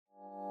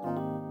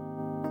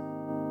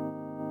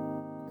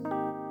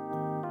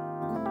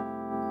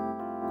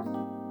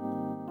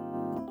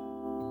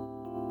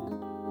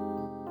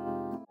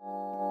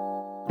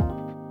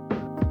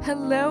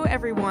Hello,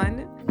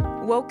 everyone.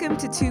 Welcome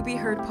to To Be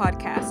Heard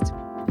podcast,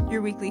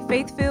 your weekly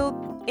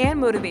faith-filled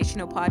and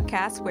motivational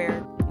podcast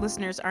where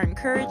listeners are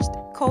encouraged,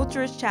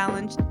 culture is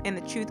challenged, and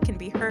the truth can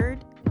be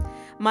heard.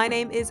 My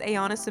name is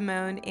Ayana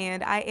Simone,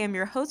 and I am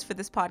your host for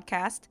this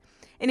podcast.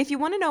 And if you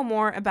want to know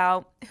more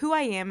about who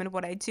I am and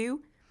what I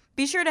do,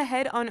 be sure to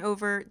head on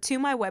over to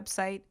my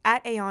website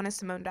at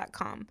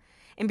ayanasimone.com.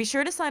 And be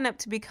sure to sign up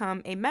to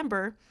become a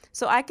member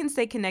so I can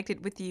stay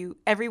connected with you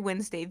every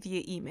Wednesday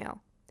via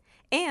email.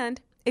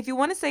 And if you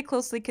want to stay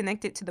closely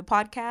connected to the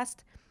podcast,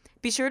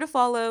 be sure to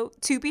follow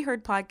To Be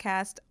Heard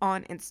Podcast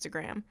on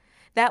Instagram.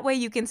 That way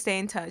you can stay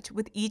in touch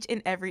with each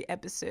and every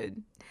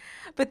episode.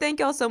 But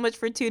thank y'all so much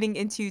for tuning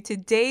into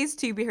today's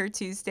To Be Heard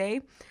Tuesday.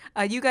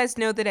 You guys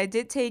know that I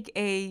did take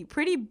a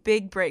pretty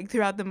big break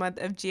throughout the month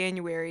of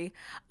January.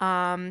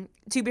 To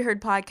Be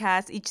Heard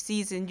Podcast each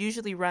season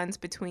usually runs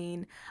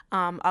between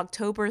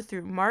October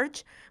through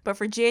March. But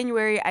for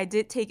January, I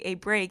did take a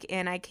break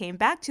and I came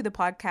back to the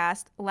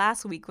podcast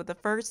last week with the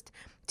first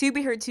To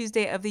Be Heard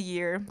Tuesday of the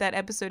year. That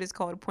episode is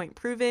called Point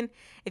Proven.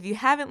 If you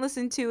haven't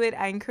listened to it,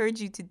 I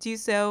encourage you to do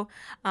so.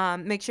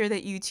 Make sure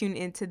that you tune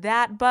into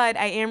that. But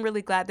I am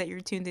really glad that you're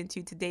tuned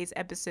into today's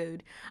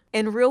episode.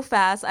 And real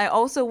fast, I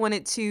also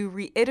wanted to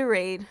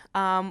reiterate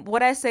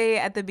what I say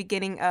at the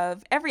beginning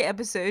of every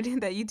episode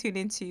that you tune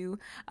into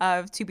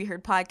of To Be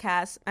Heard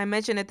Podcast. I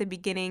mentioned at the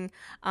beginning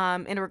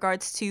in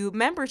regards to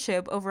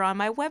membership over on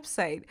my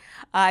website.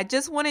 I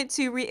just wanted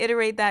to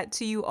reiterate that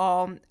to you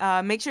all.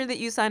 Make sure that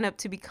you sign up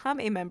to become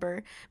a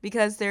member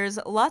because there's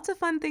lots of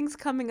fun things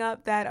coming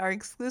up that are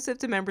exclusive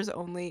to members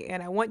only,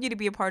 and I want you to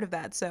be a part of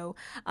that. So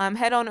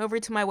head on over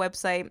to my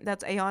website.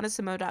 That's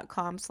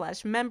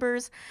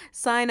ayanasimone.com/members.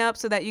 Sign up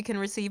so that you can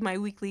receive my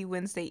weekly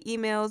Wednesday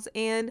emails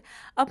and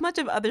a bunch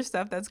of other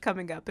stuff that's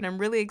coming up, and I'm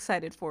really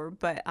excited for.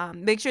 But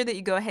make sure that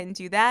you go ahead and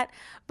do that.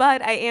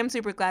 But I am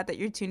super glad that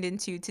you're tuned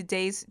into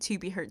today's To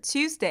Be Heard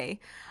Tuesday.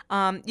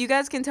 You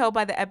guys can tell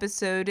by the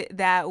episode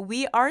that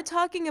we are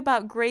talking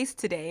about grace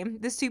today.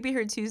 This To Be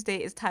Heard Tuesday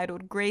is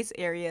titled Grace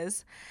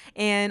Areas.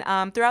 And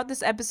throughout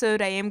this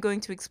episode, I am going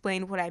to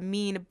explain what I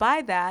mean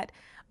by that.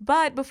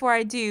 But before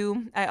I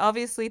do, I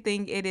obviously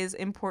think it is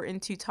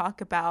important to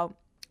talk about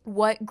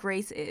what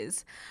grace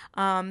is.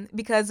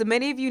 Because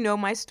many of you know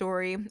my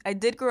story. I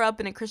did grow up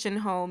in a Christian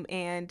home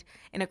and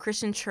in a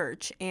Christian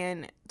church.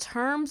 And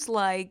terms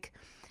like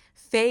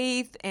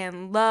faith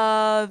and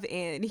love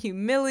and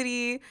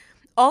humility,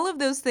 all of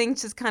those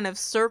things just kind of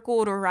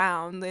circled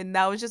around. And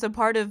that was just a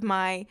part of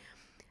my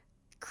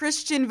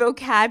Christian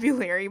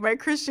vocabulary, my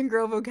Christian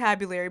girl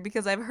vocabulary,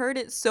 because I've heard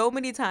it so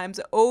many times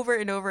over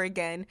and over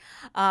again.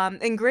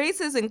 And grace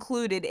is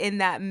included in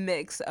that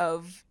mix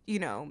of,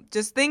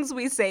 just things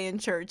we say in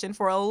church. And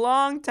for a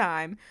long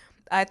time,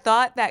 I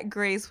thought that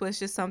grace was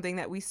just something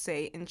that we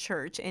say in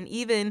church. And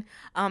even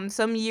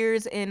some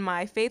years in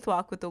my faith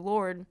walk with the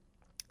Lord,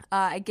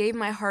 I gave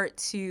my heart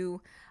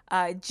to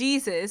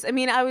Jesus. I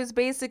mean, I was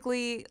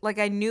basically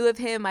I knew of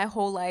him my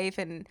whole life,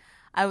 and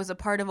I was a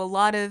part of a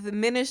lot of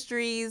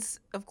ministries,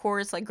 of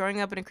course, growing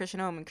up in a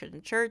Christian home and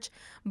Christian church.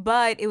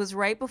 But it was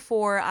right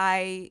before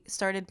I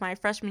started my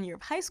freshman year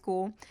of high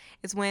school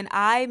is when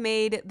I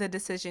made the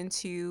decision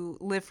to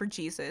live for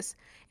Jesus.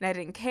 And I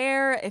didn't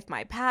care if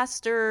my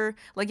pastor,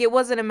 it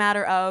wasn't a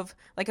matter of,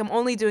 I'm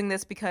only doing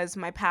this because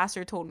my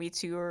pastor told me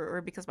to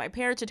or because my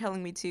parents are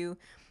telling me to.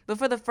 But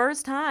for the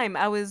first time,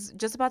 I was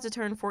just about to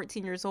turn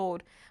 14 years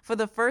old. For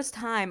the first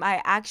time,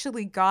 I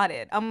actually got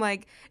it. I'm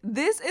like,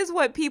 this is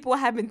what people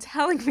have been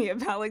telling me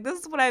about. This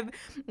is what I've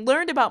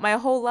learned about my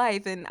whole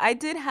life. And I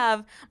did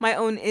have my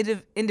own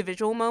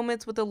individual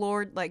moments with the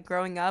Lord,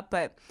 growing up.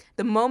 But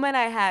the moment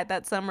I had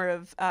that summer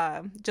of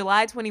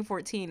July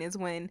 2014 is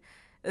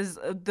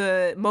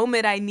the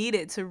moment I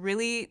needed to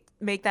really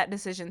make that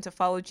decision to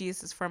follow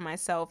Jesus for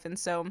myself. And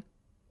so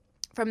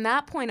from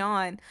that point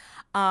on,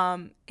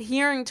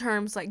 hearing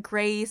terms like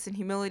grace and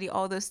humility,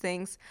 all those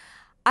things,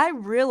 I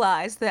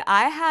realized that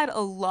I had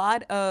a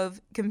lot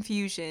of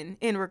confusion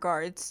in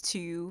regards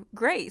to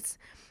grace.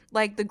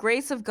 The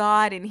grace of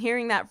God, and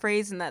hearing that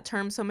phrase and that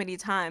term so many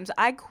times,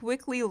 I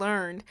quickly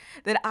learned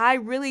that I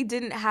really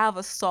didn't have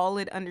a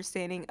solid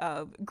understanding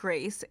of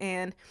grace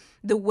and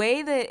the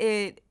way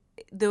that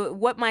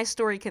what my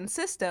story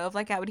consists of.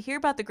 I would hear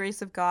about the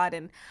grace of God,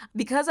 and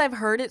because I've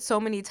heard it so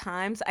many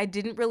times, I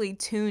didn't really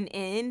tune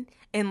in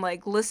and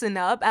listen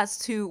up as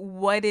to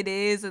what it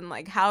is and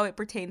how it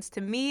pertains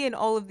to me and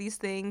all of these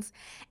things.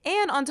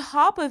 And on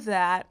top of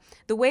that,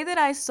 the way that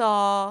I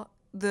saw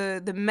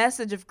the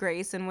message of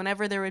grace, and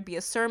whenever there would be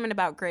a sermon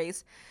about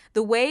grace,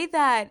 the way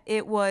that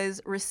it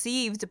was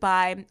received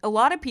by a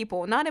lot of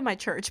people, not in my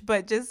church,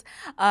 but just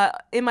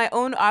in my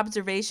own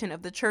observation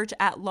of the church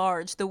at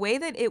large, the way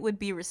that it would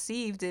be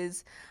received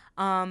is,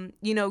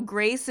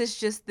 grace is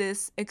just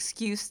this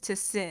excuse to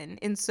sin.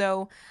 And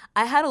so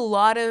I had a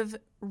lot of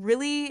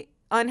really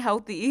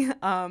unhealthy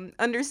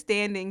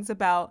understandings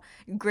about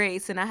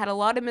grace, and I had a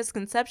lot of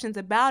misconceptions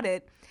about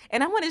it.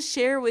 And I want to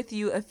share with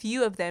you a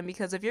few of them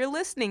because if you're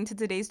listening to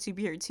today's To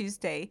Be Heard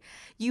Tuesday,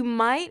 you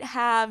might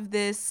have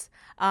this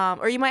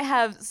or you might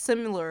have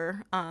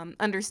similar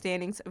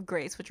understandings of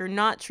grace, which are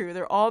not true.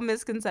 They're all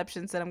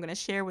misconceptions that I'm going to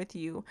share with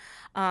you,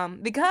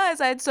 because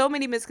I had so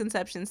many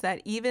misconceptions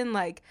that even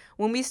like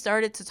when we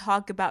started to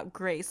talk about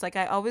grace, like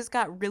I always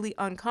got really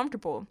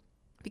uncomfortable.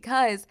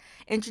 Because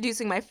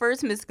introducing my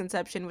first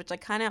misconception, which I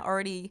kind of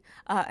already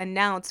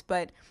announced,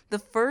 but the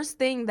first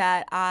thing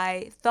that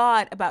I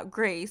thought about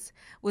grace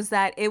was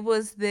that it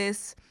was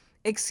this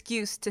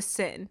excuse to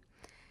sin.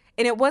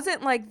 And it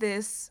wasn't like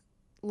this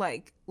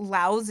like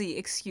lousy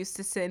excuse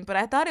to sin, but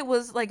I thought it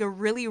was like a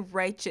really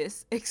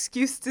righteous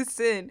excuse to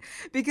sin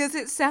because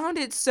it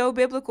sounded so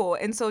biblical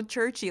and so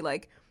churchy,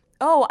 like,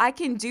 oh, I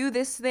can do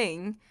this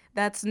thing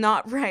that's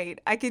not right.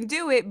 I can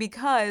do it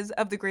because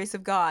of the grace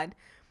of God.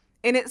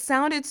 And it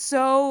sounded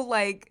so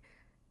like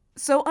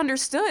so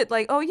understood,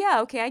 like, oh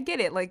yeah, okay, I get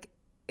it, like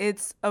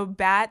it's a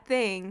bad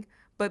thing,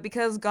 but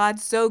because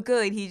God's so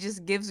good, he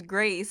just gives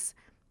grace,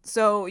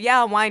 so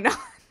yeah, why not?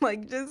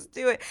 Like, just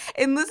do it.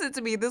 And listen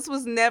to me, this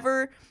was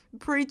never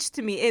preached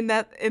to me in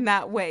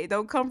that way.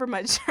 Don't come from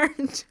my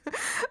church.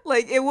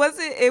 Like, it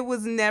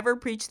was never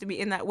preached to me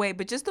in that way,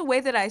 but just the way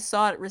that I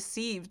saw it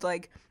received,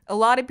 like a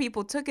lot of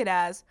people took it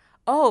as,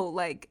 oh,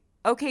 like,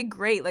 okay,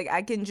 great, like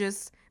I can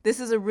just, this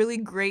is a really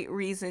great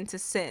reason to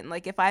sin.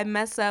 Like if I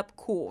mess up,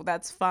 cool,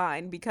 that's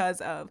fine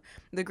because of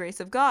the grace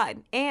of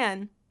God.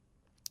 And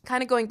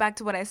kind of going back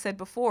to what I said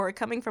before,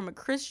 coming from a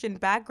Christian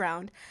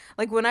background,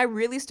 like when I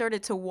really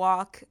started to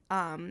walk,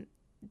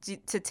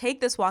 to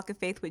take this walk of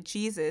faith with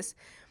Jesus,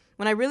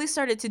 when I really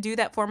started to do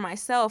that for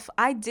myself,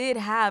 I did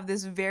have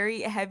this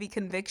very heavy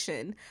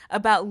conviction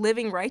about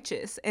living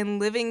righteous and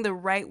living the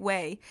right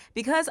way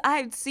because I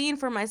had seen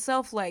for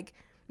myself, like,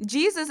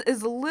 Jesus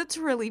is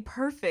literally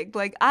perfect.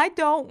 Like, I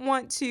don't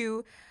want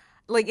to,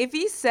 like, if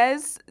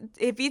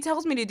he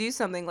tells me to do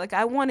something, like,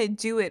 I want to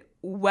do it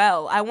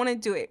well. I want to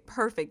do it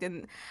perfect.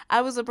 And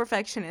I was a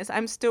perfectionist.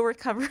 I'm still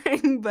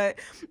recovering, but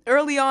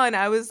early on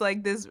I was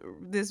like this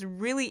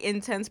really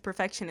intense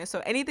perfectionist.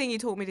 So anything you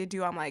told me to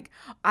do, I'm like,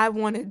 I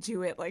want to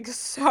do it like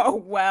so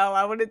well.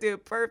 I want to do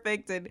it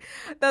perfect. And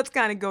that's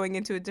kind of going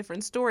into a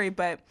different story,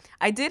 but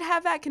I did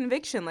have that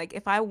conviction, like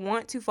if I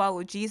want to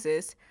follow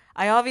Jesus,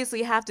 I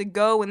obviously have to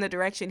go in the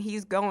direction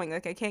he's going.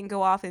 Like I can't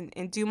go off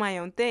and do my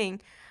own thing.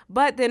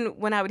 But then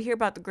when I would hear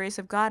about the grace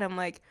of God, I'm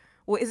like,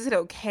 well, is it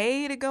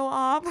okay to go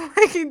off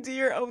like and do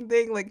your own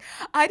thing? Like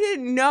I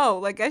didn't know.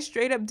 Like I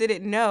straight up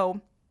didn't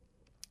know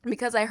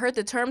because I heard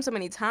the term so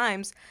many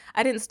times.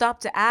 I didn't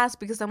stop to ask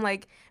because I'm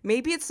like,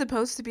 maybe it's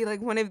supposed to be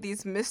like one of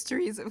these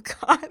mysteries of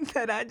God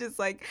that I just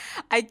like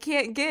I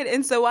can't get.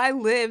 And so I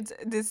lived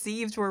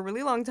deceived for a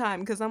really long time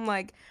because I'm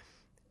like,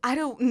 I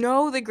don't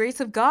know the grace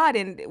of God.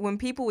 And when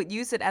people would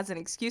use it as an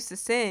excuse to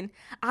sin,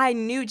 I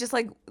knew, just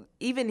like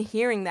even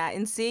hearing that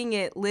and seeing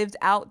it lived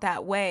out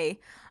that way,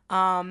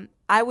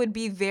 I would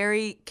be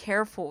very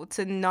careful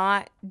to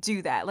not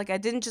do that. Like, I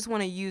didn't just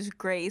want to use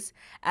grace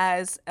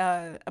as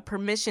a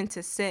permission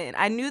to sin.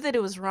 I knew that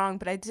it was wrong,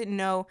 but I didn't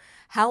know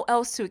how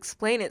else to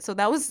explain it. So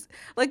that was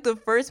like the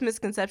first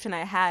misconception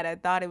I had. I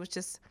thought it was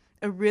just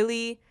a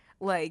really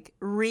like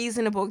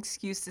reasonable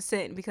excuse to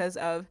sin because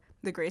of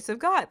the grace of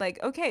God.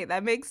 Like, okay,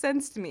 that makes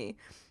sense to me.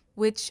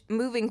 Which,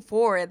 moving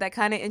forward, that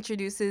kind of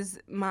introduces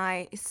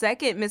my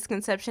second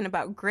misconception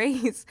about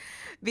grace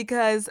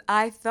because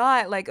I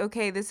thought, like,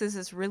 okay, this is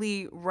this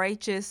really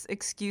righteous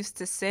excuse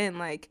to sin.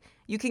 Like,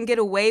 you can get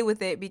away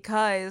with it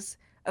because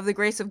of the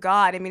grace of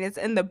God. I mean, it's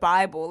in the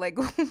Bible. Like,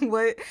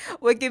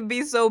 what can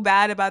be so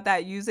bad about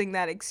that, using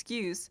that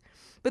excuse?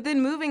 But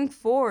then moving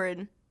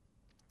forward,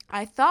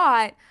 I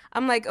thought,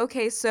 I'm like,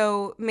 okay,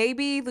 so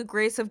maybe the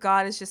grace of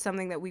God is just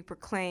something that we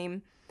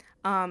proclaim,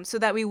 so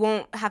that we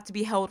won't have to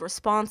be held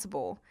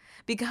responsible.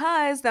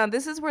 Because now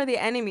this is where the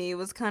enemy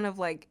was kind of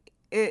like,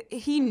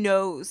 he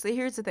knows. So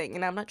here's the thing,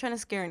 and I'm not trying to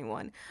scare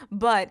anyone,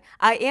 but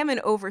I am an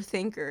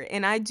overthinker,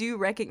 and I do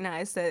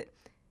recognize that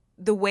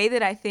the way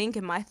that I think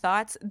and my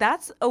thoughts,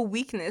 that's a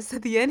weakness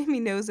that the enemy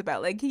knows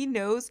about. Like, he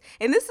knows,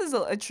 and this is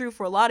a true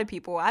for a lot of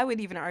people. I would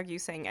even argue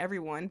saying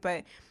everyone,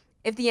 but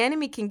if the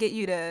enemy can get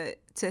you to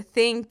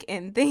think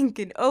and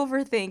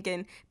overthink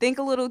and think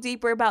a little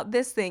deeper about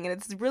this thing, and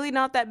it's really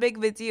not that big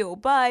of a deal,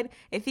 but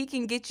if he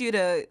can get you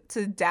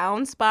to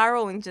down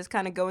spiral and just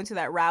kind of go into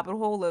that rabbit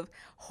hole of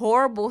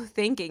horrible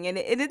thinking, and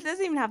it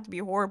doesn't even have to be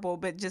horrible,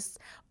 but just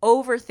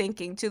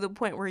overthinking to the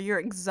point where you're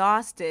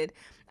exhausted,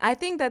 I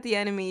think that the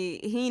enemy,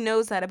 he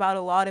knows that about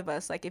a lot of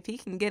us. Like, if he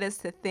can get us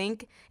to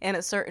think in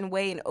a certain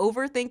way and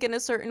overthink in a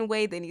certain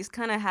way, then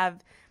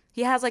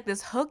he has like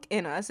this hook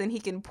in us, and he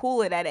can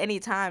pull it at any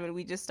time, and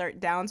we just start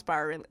down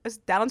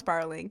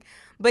spiraling.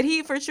 But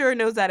he for sure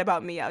knows that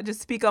about me. I'll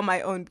just speak on my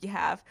own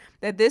behalf,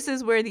 that this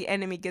is where the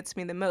enemy gets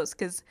me the most.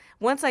 Because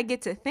once I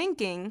get to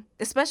thinking,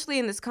 especially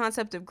in this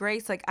concept of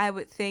grace, like I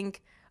would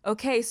think,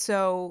 okay,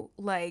 so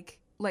like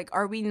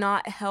are we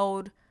not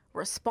held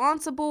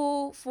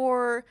responsible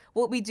for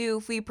what we do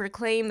if we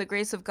proclaim the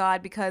grace of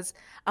God? Because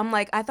I'm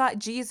like, I thought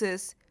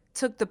Jesus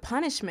took the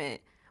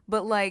punishment,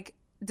 but like,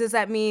 does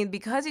that mean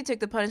because he took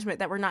the punishment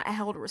that we're not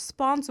held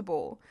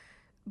responsible?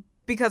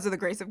 because of the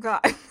grace of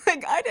God.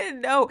 Like, I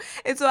didn't know.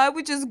 And so I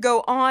would just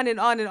go on and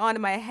on and on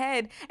in my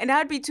head, and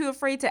I'd be too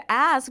afraid to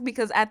ask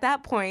because at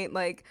that point,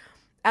 like,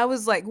 I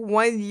was like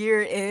 1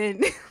 year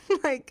in,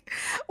 like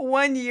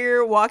 1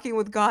 year walking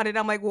with God, and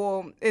I'm like,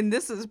 well, and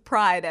this is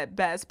pride at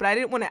best, but I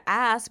didn't want to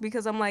ask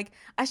because I'm like,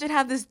 I should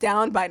have this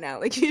down by now.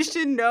 Like, you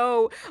should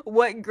know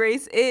what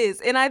grace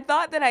is. And I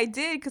thought that I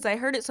did because I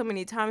heard it so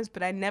many times,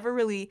 but I never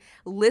really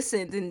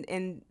listened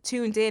and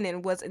tuned in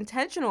and was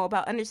intentional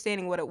about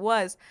understanding what it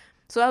was.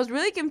 So I was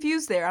really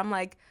confused there. I'm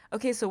like,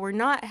 okay, so we're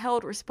not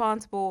held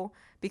responsible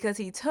because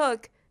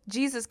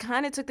Jesus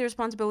kind of took the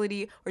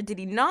responsibility, or did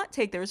he not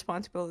take the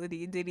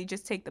responsibility? Did he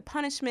just take the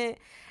punishment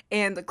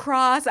and the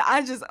cross?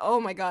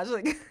 Oh my gosh,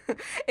 like,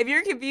 if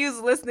you're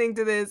confused listening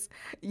to this,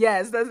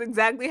 yes, that's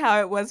exactly how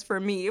it was for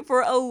me.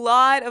 For a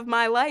lot of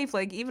my life,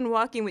 like even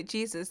walking with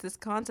Jesus, this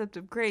concept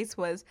of grace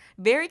was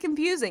very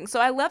confusing. So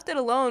I left it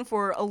alone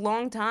for a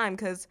long time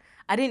because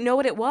I didn't know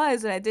what it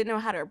was and I didn't know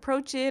how to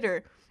approach it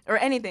or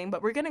anything.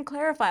 But we're going to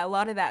clarify a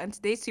lot of that in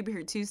today's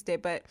Superhero Tuesday.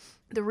 But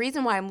the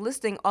reason why I'm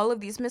listing all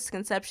of these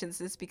misconceptions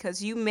is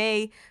because you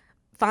may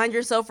find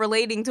yourself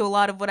relating to a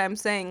lot of what I'm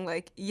saying.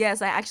 Like,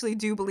 yes, I actually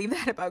do believe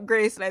that about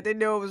grace, and I didn't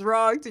know it was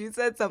wrong till you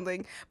said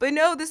something. But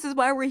no, this is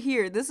why we're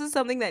here. This is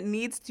something that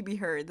needs to be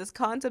heard. This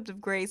concept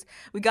of grace,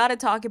 we got to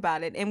talk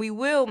about it, and we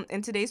will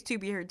in today's To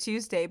Be Heard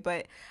Tuesday.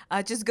 But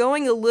just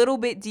going a little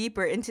bit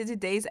deeper into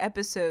today's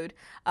episode,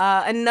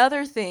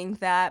 another thing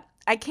that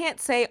I can't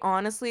say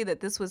honestly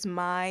that this was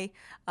my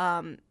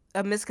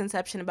a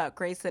misconception about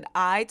grace that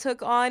I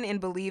took on and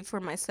believed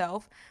for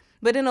myself.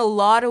 But in a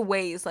lot of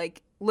ways,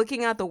 like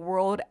looking at the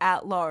world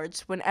at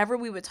large, whenever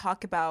we would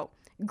talk about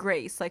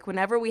grace, like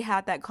whenever we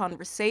had that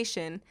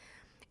conversation,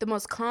 the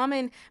most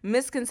common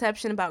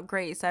misconception about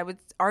grace, I would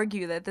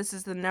argue that this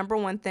is the number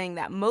one thing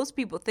that most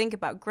people think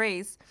about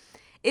grace,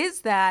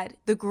 is that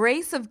the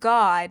grace of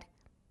God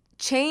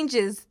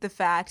changes the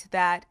fact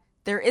that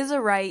there is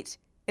a right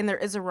and there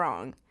is a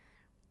wrong.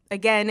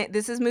 Again,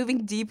 this is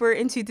moving deeper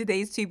into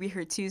today's To Be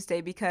Heard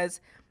Tuesday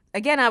because,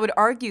 again, I would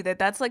argue that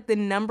that's like the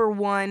number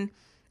one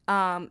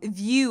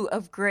view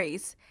of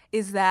grace,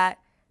 is that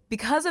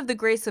because of the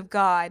grace of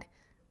God,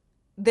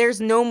 there's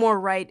no more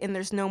right and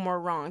there's no more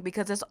wrong,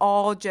 because it's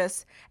all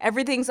just,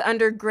 everything's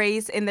under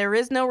grace and there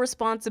is no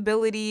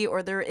responsibility,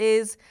 or there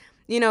is,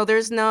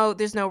 there's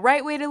no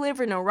right way to live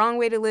or no wrong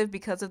way to live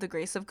because of the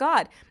grace of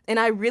God. And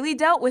I really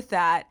dealt with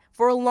that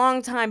for a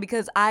long time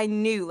because I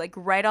knew, like,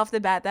 right off the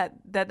bat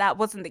that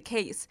wasn't the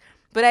case.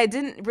 But I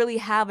didn't really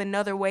have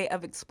another way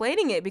of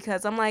explaining it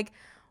because I'm like,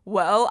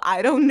 well,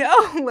 I don't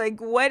know. Like,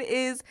 what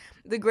is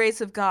the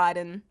grace of God?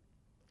 And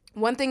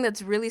one thing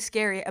that's really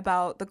scary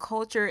about the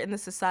culture and the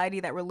society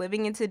that we're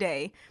living in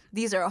today,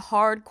 these are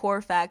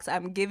hardcore facts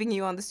I'm giving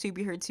you on this To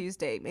Be Heard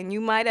Tuesday. And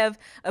you might have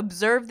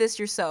observed this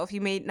yourself.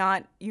 You might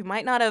not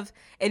have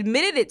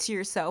admitted it to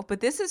yourself, but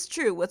this is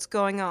true. What's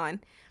going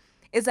on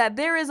is that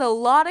there is a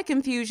lot of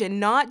confusion,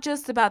 not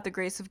just about the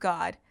grace of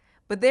God,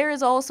 but there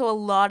is also a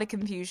lot of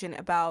confusion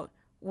about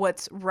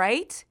what's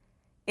right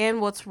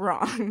and what's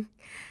wrong.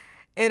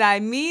 And I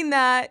mean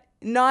that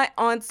not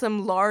on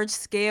some large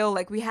scale,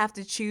 like we have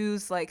to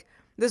choose like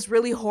this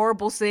really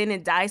horrible sin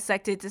and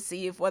dissect it to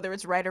see if whether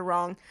it's right or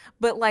wrong,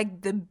 but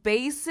like the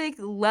basic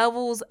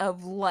levels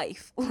of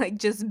life, like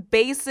just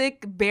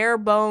basic bare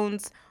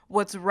bones,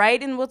 what's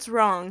right and what's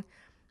wrong.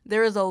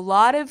 There is a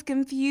lot of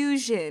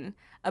confusion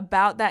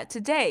about that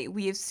today.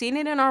 We have seen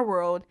it in our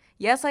world.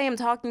 Yes, I am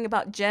talking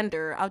about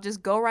gender. I'll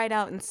just go right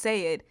out and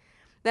say it,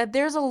 that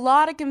there's a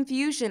lot of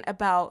confusion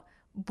about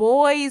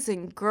boys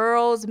and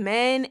girls,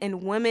 men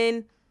and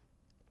women.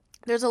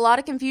 There's a lot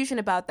of confusion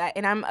about that,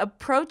 and I'm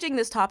approaching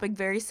this topic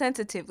very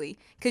sensitively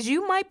because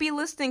you might be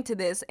listening to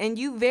this and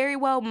you very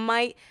well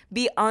might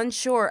be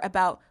unsure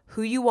about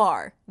who you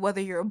are,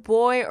 whether you're a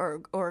boy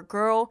or a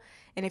girl.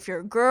 And if you're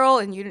a girl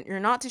and you're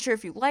not too sure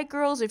if you like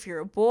girls, if you're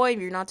a boy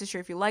and you're not too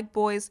sure if you like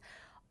boys,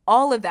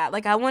 all of that.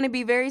 Like, I want to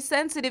be very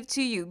sensitive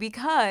to you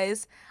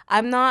because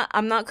I'm not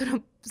going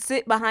to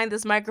sit behind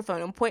this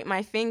microphone and point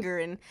my finger,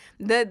 and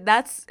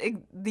that's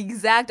the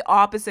exact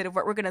opposite of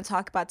what we're going to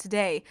talk about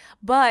today.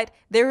 But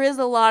there is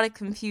a lot of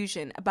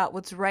confusion about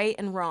what's right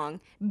and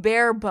wrong,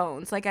 bare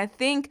bones. Like, I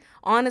think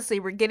honestly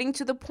we're getting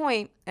to the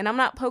point, and I'm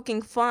not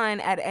poking fun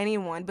at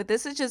anyone, but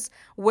this is just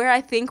where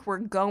I think we're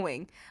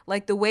going.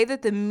 Like, the way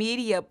that the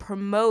media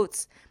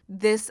promotes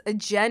this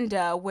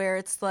agenda where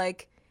it's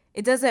like,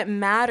 it doesn't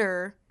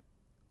matter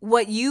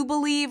what you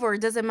believe, or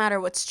it doesn't matter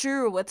what's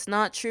true or what's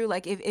not true.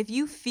 Like, if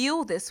you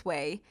feel this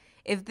way,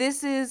 if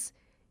this is,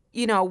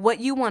 what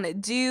you want to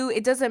do,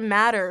 it doesn't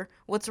matter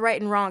what's right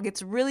and wrong.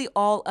 It's really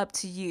all up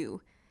to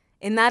you.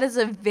 And that is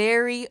a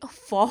very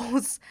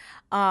false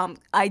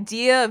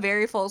idea, a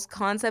very false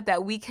concept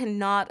that we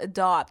cannot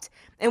adopt.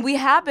 And we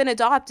have been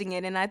adopting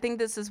it. And I think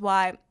this is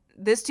why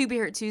this To Be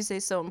Heard Tuesday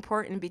is so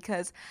important,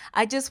 because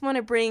I just want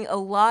to bring a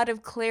lot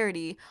of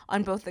clarity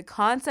on both the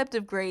concept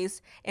of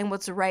grace and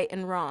what's right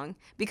and wrong.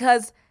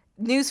 Because,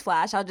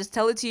 newsflash, I'll just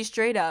tell it to you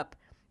straight up,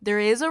 there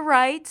is a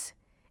right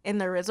and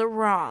there is a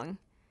wrong.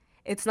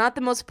 It's not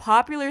the most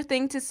popular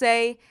thing to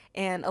say,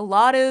 and a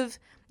lot of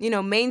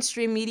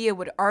mainstream media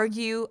would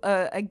argue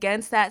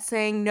against that,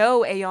 saying,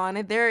 no,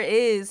 Ayana, there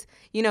is,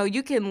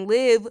 you can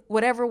live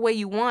whatever way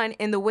you want,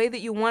 and the way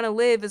that you want to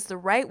live is the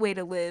right way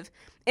to live.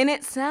 And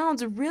it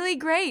sounds really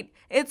great.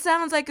 It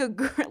sounds like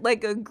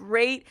like a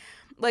great,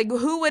 like,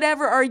 who would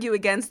ever argue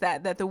against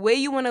that? That the way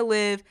you want to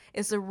live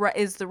is the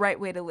right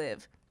way to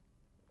live.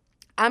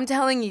 I'm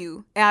telling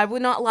you, and I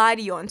would not lie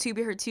to you on To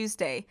Be Heard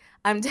Tuesday.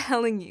 I'm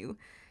telling you,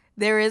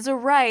 there is a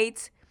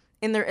right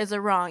and there is a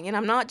wrong. And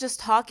I'm not just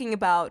talking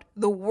about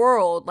the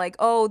world, like,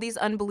 oh, these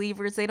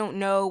unbelievers, they don't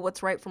know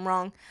what's right from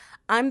wrong.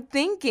 I'm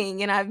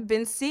thinking, and I've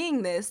been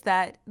seeing this,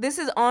 that this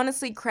has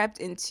honestly crept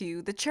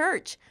into the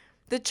church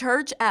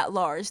at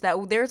large,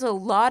 that there's a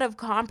lot of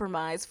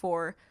compromise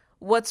for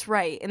what's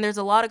right. And there's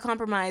a lot of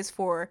compromise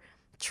for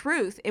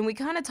truth. And we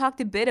kind of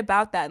talked a bit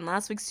about that in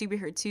last week's To Be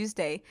Heard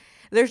Tuesday.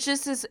 There's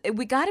just this,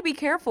 we got to be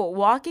careful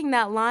walking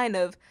that line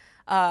of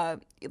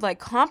like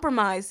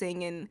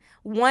compromising and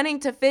wanting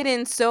to fit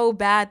in so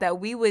bad that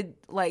we would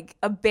like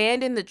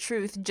abandon the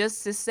truth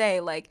just to say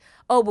like,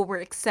 oh, but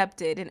we're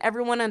accepted and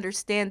everyone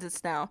understands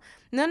us now.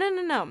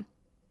 No.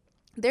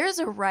 There's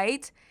a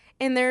right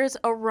and there's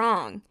a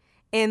wrong.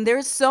 And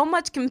there's so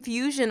much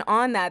confusion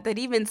on that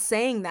even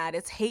saying that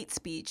it's hate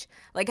speech.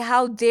 Like,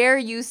 how dare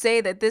you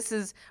say that this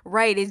is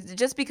right?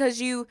 Just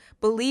because you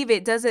believe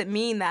it doesn't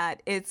mean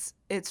that it's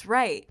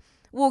right.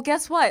 Well,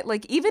 guess what?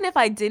 Like, even if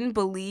I didn't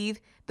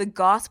believe the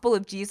gospel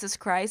of Jesus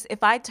Christ,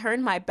 if I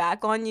turned my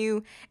back on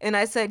you and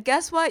I said,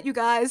 guess what, you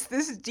guys,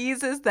 this is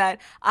Jesus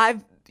that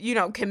I've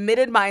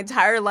committed my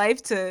entire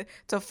life to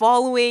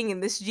following,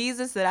 and this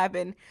Jesus that I've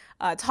been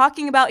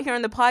talking about here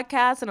on the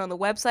podcast and on the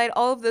website,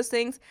 all of those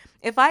things.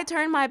 If I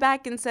turned my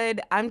back and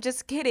said, I'm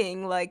just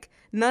kidding, like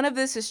none of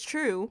this is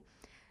true,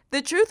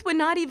 the truth would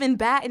not even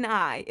bat an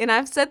eye. And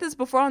I've said this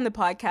before on the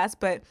podcast,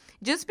 but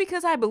just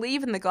because I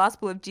believe in the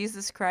gospel of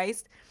Jesus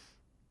Christ,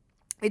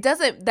 it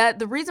doesn't, that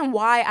the reason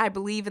why I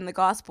believe in the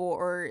gospel,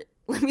 or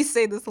let me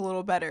say this a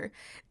little better,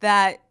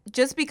 that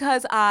just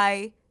because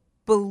I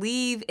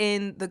believe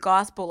in the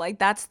gospel, like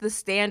that's the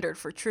standard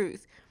for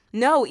truth.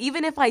 No,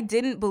 even if I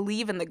didn't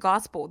believe in the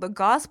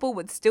gospel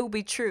would still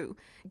be true.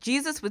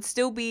 Jesus would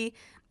still be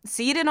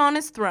seated on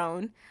his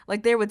throne.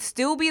 Like there would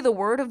still be the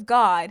word of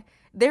God.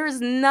 There is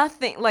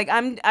nothing, like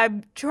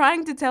I'm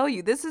trying to tell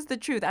you, this is the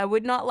truth. I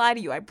would not lie to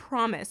you, I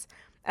promise.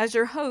 As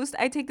your host,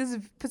 I take this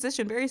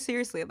position very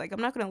seriously. Like,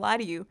 I'm not going to lie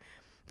to you.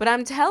 But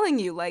I'm telling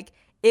you, like,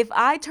 if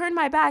I turned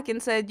my back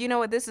and said, you know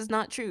what, this is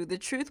not true, the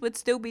truth would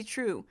still be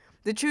true.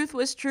 The truth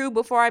was true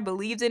before I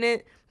believed in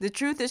it. The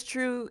truth is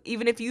true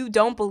even if you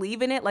don't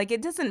believe in it. Like,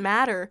 it doesn't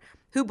matter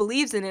who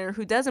believes in it or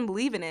who doesn't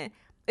believe in it.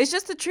 It's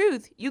just the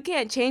truth. You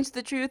can't change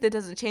the truth. It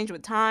doesn't change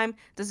with time.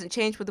 It doesn't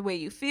change with the way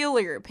you feel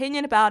or your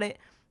opinion about it.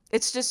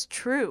 It's just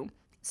true.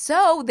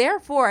 So,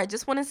 therefore, I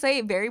just want to say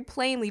very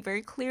plainly,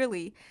 very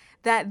clearly,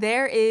 that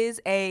there is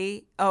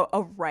a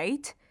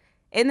right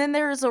and then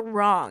there is a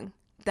wrong.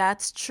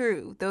 That's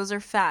true. Those are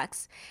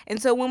facts. And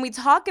so when we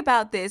talk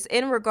about this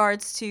in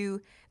regards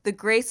to the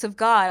grace of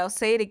God, I'll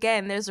say it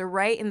again, there's a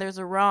right and there's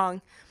a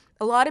wrong.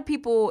 A lot of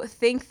people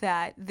think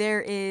that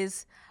there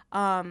is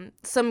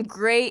some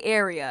gray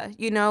area,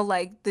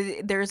 like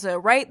there's a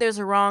right, there's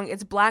a wrong,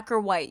 it's black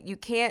or white. You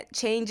can't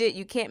change it.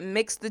 You can't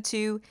mix the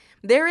two.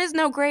 There is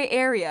no gray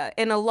area.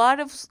 And a lot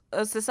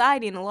of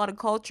society and a lot of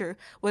culture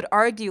would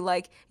argue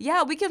like,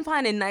 yeah, we can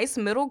find a nice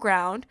middle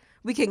ground.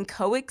 We can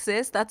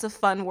coexist. That's a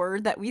fun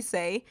word that we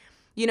say.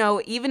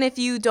 Even if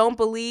you don't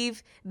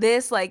believe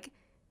this, like,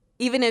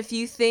 even if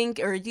you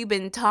think or you've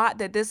been taught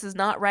that this is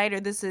not right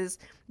or this is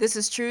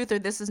truth or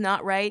this is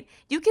not right,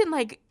 you can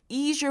like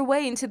ease your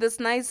way into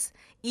this nice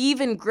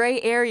even gray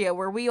area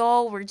where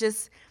we're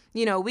just,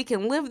 we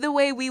can live the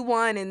way we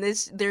want, and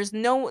there's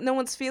no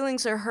one's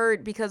feelings are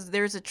hurt because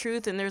there's a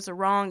truth and there's a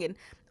wrong and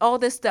all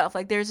this stuff.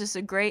 Like there's just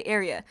a gray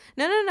area.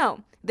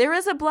 No. There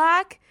is a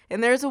black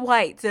and there's a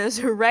white. There's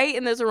a right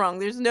and there's a wrong.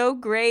 There's no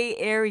gray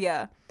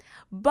area.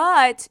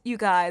 But you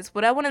guys,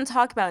 what I want to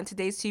talk about in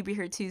today's To Be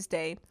Heard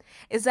Tuesday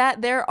is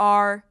that there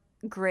are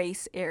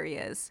grace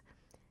areas.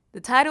 The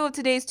title of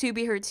today's To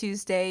Be Heard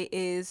Tuesday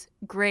is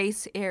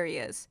Grace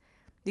Areas.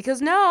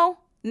 Because no,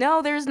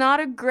 there's not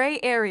a gray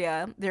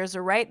area. There's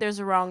a right, there's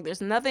a wrong.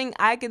 There's nothing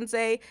I can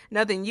say,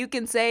 nothing you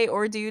can say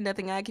or do,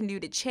 nothing I can do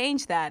to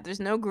change that. There's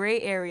no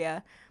gray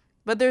area,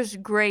 but there's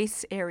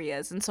grace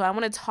areas. And so I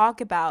want to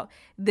talk about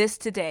this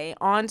today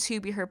on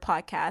To Be Heard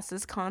podcast,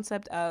 this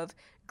concept of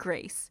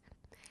grace.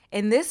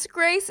 In this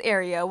grace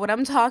area, what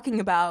I'm talking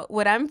about,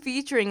 what I'm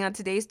featuring on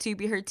today's To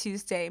Be Heard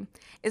Tuesday,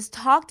 is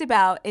talked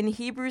about in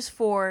Hebrews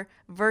 4,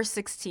 verse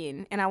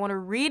 16. And I want to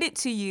read it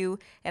to you,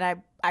 and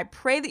I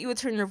pray that you would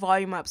turn your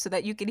volume up so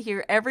that you can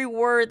hear every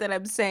word that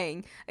I'm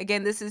saying.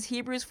 Again, this is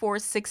Hebrews 4,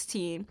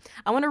 16.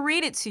 I want to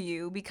read it to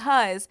you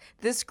because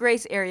this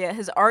grace area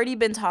has already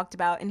been talked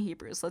about in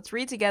Hebrews. Let's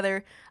read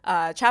together.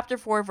 Chapter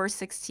 4, verse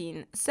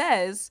 16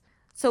 says,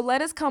 "So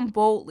let us come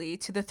boldly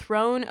to the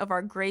throne of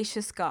our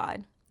gracious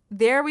God.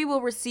 There we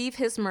will receive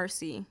his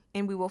mercy,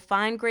 and we will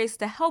find grace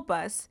to help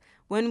us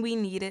when we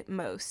need it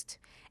most.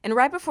 And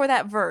right before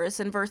that verse,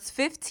 in verse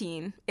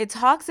 15, it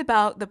talks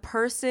about the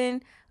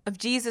person of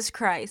Jesus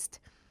Christ,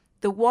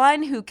 the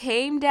one who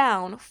came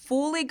down,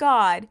 fully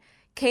God,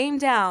 came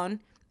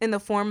down in the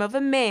form of a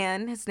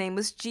man. His name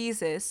was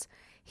Jesus.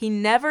 He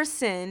never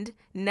sinned,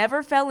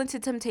 never fell into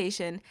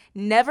temptation,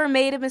 never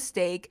made a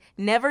mistake,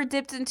 never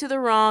dipped into the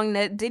wrong,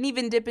 didn't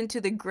even dip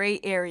into the gray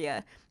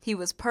area. He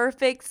was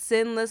perfect,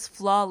 sinless,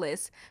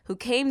 flawless, who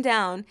came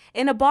down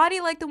in a body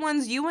like the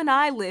ones you and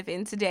I live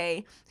in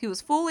today. He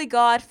was fully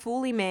God,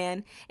 fully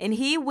man, and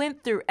he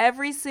went through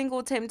every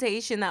single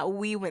temptation that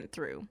we went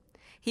through.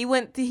 He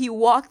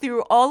walked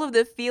through all of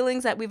the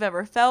feelings that we've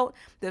ever felt,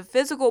 the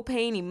physical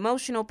pain,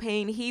 emotional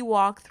pain. He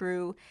walked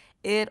through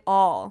it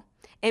all.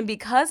 And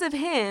because of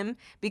him,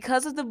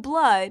 because of the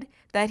blood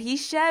that he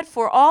shed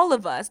for all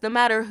of us, no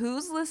matter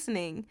who's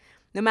listening,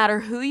 no matter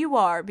who you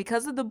are,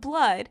 because of the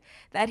blood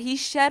that he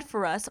shed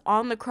for us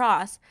on the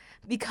cross,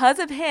 because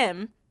of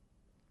him,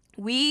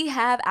 we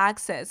have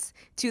access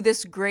to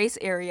this grace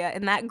area,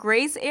 and that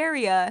grace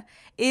area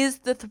is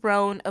the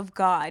throne of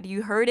God.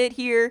 You heard it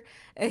here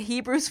at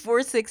Hebrews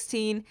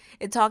 4:16.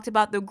 It talked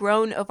about the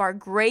throne of our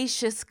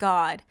gracious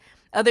God.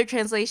 Other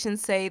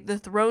translations say the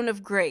throne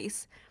of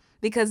grace,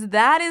 because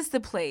that is the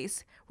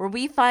place where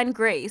we find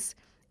grace,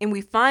 and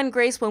we find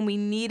grace when we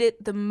need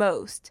it the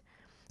most.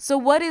 So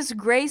what is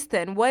grace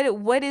then?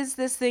 What is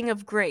this thing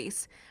of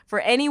grace? For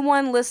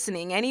anyone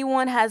listening,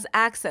 anyone has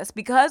access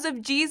because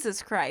of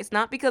Jesus Christ,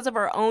 not because of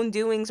our own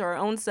doings or our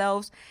own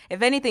selves.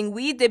 If anything,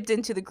 we dipped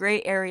into the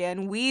gray area,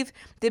 and we've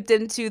dipped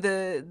into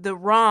the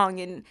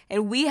wrong,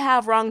 and we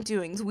have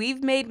wrongdoings.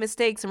 We've made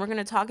mistakes, and we're going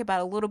to talk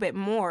about a little bit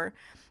more.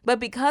 But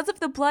because of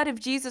the blood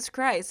of Jesus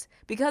Christ,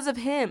 because of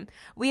him,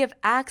 we have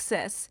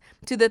access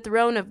to the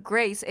throne of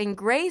grace. And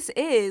grace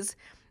is,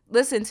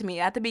 listen to me,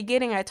 at the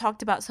beginning I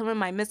talked about some of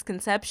my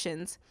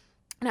misconceptions,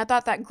 and I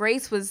thought that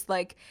grace was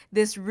like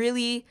this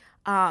really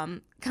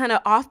kind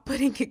of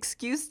off-putting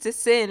excuse to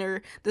sin,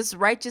 or this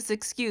righteous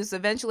excuse.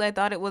 Eventually I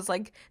thought it was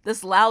like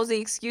this lousy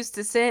excuse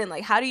to sin.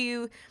 Like, how do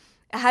you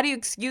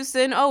excuse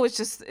sin? Oh,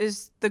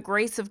 it's the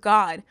grace of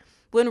God.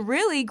 When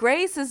really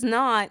grace is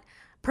not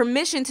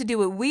permission to do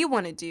what we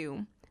want to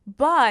do,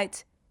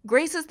 but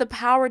grace is the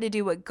power to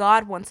do what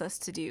God wants us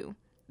to do.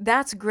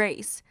 That's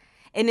grace.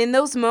 And in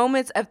those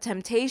moments of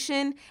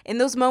temptation, in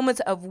those moments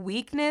of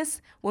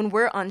weakness, when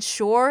we're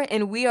unsure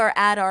and we are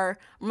at our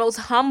most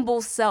humble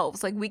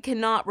selves, like we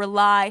cannot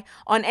rely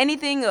on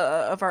anything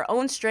of our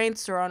own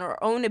strengths or on our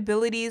own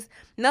abilities,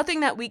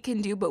 nothing that we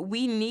can do, but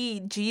we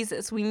need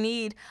Jesus. We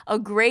need a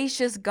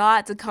gracious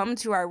God to come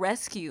to our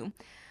rescue.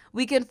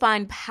 We can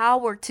find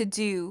power to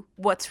do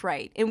what's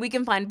right, and we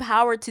can find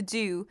power to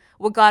do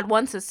what God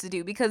wants us to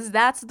do, because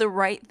that's the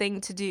right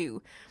thing to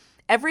do.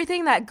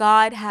 Everything that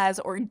God has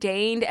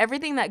ordained,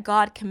 everything that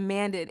God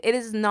commanded, it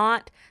is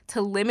not to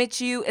limit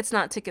you. It's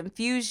not to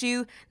confuse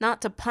you, not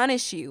to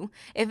punish you.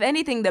 If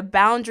anything, the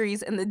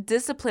boundaries and the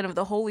discipline of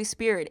the Holy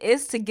Spirit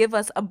is to give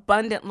us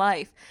abundant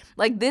life.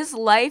 Like this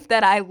life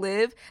that I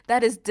live,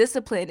 that is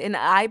disciplined, and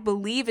I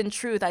believe in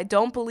truth. I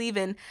don't believe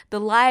in the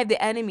lie of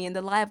the enemy and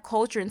the lie of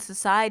culture and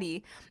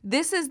society.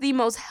 This is the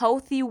most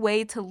healthy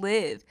way to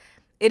live.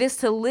 It is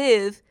to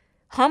live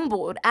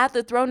humbled at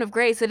the throne of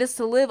grace. It is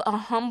to live a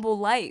humble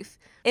life.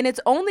 And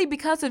it's only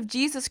because of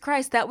Jesus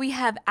Christ that we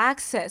have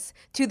access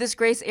to this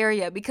grace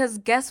area. Because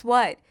guess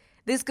what?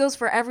 This goes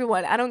for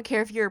everyone. I don't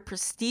care if you're a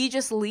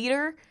prestigious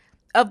leader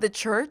of the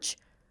church,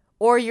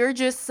 or you're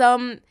just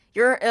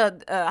you're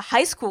a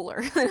high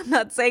schooler. I'm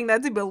not saying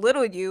that to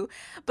belittle you,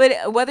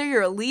 but whether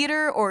you're a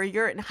leader or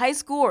you're in high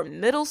school or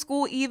middle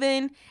school,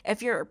 even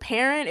if you're a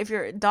parent, if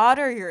you're a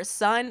daughter, you're a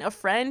son, a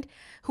friend,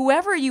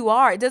 whoever you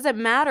are, it doesn't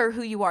matter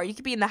who you are. You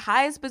could be in the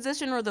highest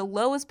position or the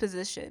lowest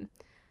position.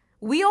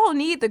 We all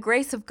need the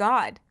grace of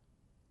God.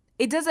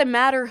 It doesn't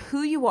matter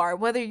who you are,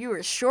 whether you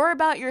are sure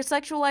about your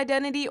sexual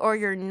identity or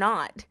you're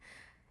not.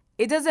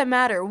 It doesn't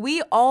matter.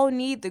 We all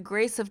need the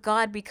grace of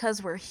God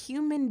because we're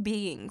human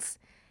beings,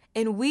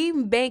 and we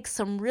make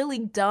some really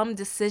dumb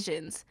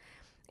decisions.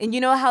 And you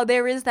know how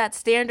there is that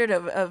standard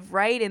of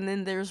right and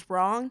then there's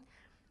wrong?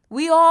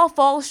 We all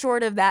fall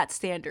short of that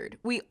standard.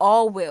 We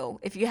all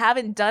will. If you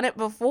haven't done it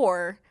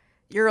before,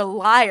 you're a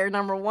liar,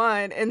 number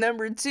one. And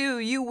number two,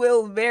 you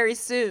will very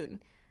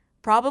soon.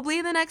 Probably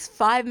in the next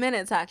 5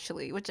 minutes,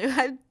 actually, which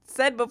I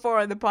said before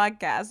on the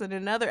podcast in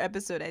another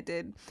episode I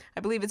did. I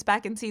believe it's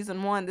back in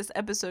season 1, this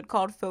episode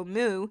called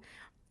FOMU.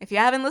 If you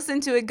haven't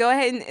listened to it, go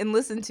ahead and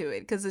listen to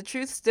it, because the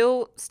truth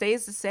still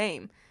stays the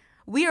same.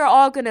 We are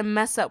all going to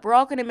mess up. We're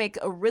all going to make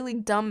a really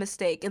dumb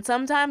mistake. And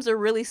sometimes they're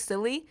really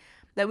silly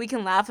that we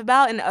can laugh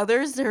about, and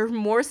others they're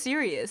more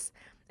serious.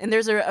 And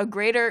there's a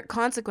greater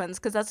consequence,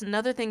 because that's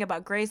another thing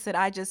about grace that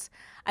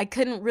I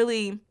couldn't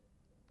really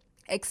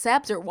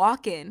accept or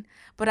walk in.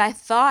 But I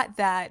thought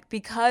that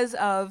because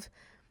of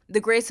the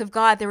grace of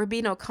God, there would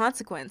be no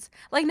consequence.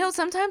 Like, no,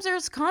 sometimes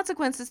there's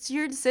consequences to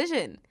your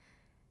decision.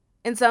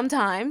 And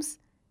sometimes,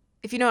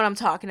 if you know what I'm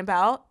talking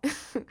about,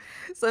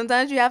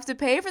 sometimes you have to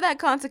pay for that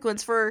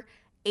consequence for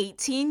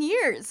 18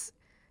 years.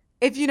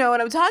 If you know what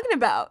I'm talking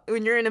about,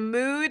 when you're in a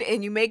mood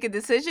and you make a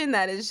decision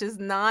that is just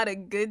not a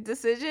good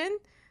decision,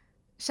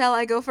 shall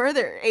I go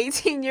further?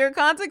 18-year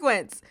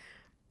consequence,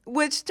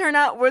 which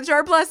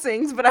are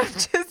blessings, but I'm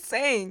just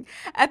saying,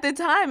 at the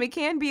time, it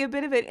can be a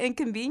bit of an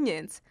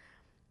inconvenience.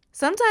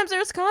 Sometimes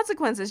there's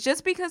consequences.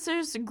 Just because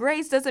there's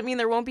grace doesn't mean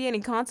there won't be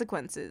any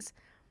consequences.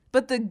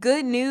 But the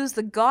good news,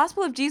 the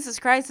gospel of Jesus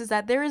Christ, is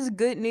that there is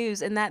good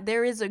news and that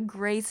there is a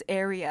grace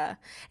area.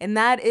 And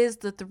that is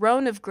the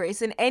throne of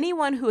grace. And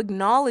anyone who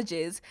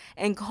acknowledges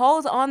and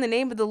calls on the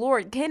name of the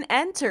Lord can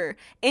enter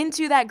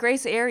into that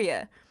grace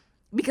area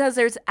because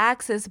there's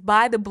access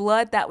by the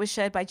blood that was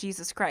shed by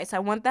Jesus Christ. I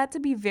want that to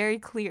be very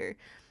clear.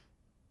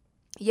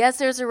 Yes,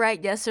 there's a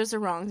right. Yes, there's a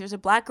wrong. There's a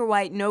black or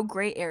white, no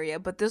gray area.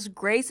 But this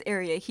grace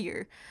area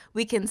here,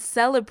 we can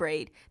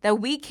celebrate that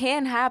we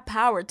can have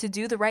power to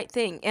do the right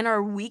thing in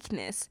our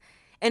weakness.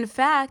 In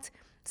fact,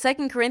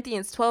 2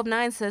 Corinthians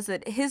 12:9 says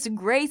that his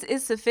grace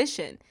is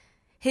sufficient.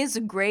 His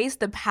grace,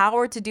 the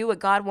power to do what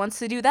God wants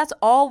to do, that's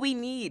all we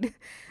need.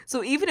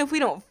 So even if we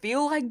don't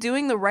feel like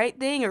doing the right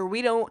thing, or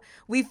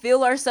we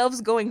feel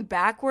ourselves going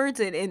backwards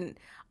and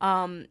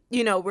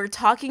we're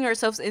talking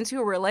ourselves into,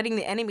 or we're letting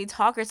the enemy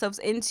talk ourselves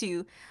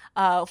into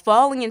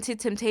falling into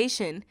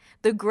temptation,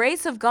 the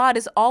grace of God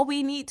is all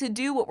we need to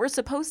do what we're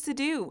supposed to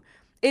do.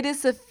 It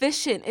is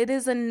sufficient. It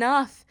is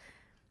enough.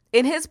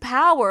 In his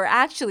power,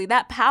 actually,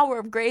 that power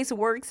of grace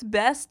works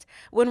best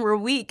when we're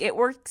weak. It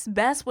works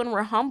best when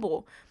we're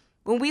humble.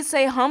 When we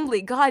say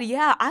humbly, God,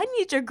 yeah, I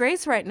need your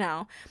grace right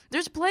now.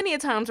 There's plenty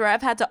of times where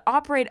I've had to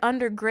operate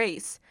under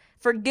grace,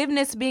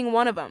 forgiveness being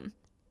one of them.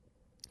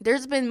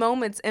 There's been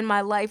moments in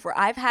my life where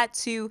I've had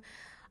to,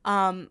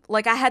 I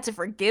had to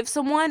forgive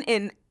someone,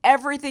 and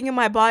everything in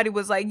my body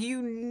was like,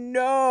 you're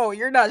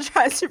not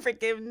trying to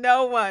forgive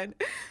no one.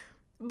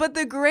 But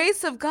the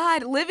grace of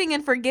God, living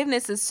in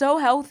forgiveness, is so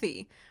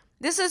healthy.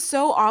 This is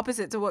so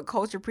opposite to what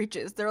culture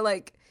preaches. They're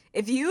like,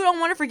 if you don't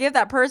want to forgive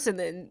that person,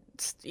 then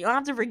you don't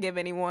have to forgive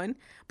anyone.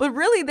 But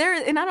really,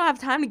 and I don't have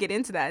time to get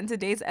into that in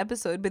today's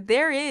episode, but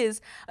there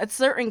is a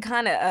certain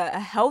kind of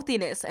a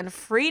healthiness and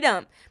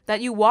freedom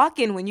that you walk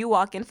in when you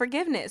walk in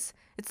forgiveness.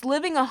 It's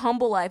living a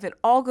humble life. It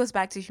all goes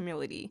back to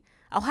humility.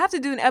 I'll have to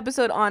do an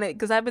episode on it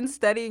because I've been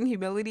studying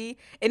humility,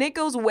 and it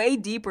goes way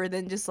deeper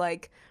than just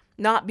like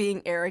not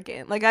being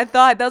arrogant. Like, I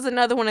thought that was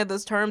another one of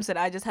those terms that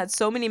I just had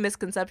so many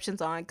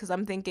misconceptions on, because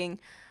I'm thinking,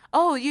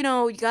 oh, you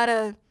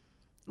gotta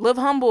live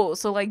humble,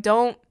 so like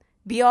don't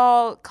be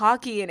all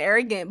cocky and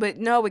arrogant. But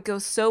no, it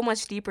goes so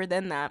much deeper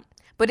than that.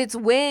 But it's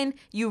when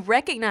you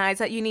recognize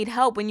that you need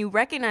help, when you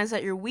recognize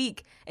that you're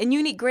weak and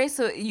you need grace,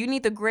 so you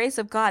need the grace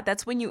of God,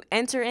 that's when you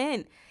enter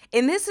in.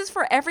 And this is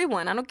for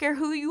everyone. I don't care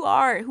who you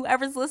are,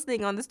 whoever's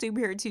listening on this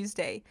Superhero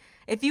Tuesday.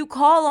 If you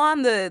call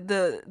on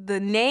the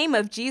name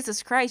of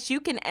Jesus Christ, you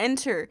can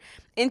enter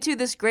into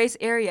this grace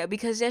area,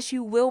 because yes,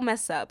 you will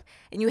mess up,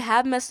 and you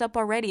have messed up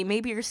already.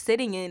 Maybe you're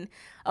sitting in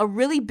a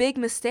really big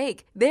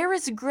mistake. There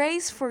is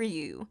grace for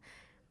you.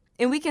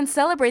 And we can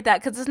celebrate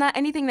that, because it's not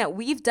anything that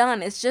we've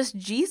done. It's just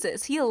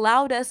Jesus. He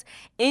allowed us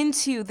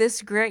into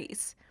this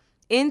grace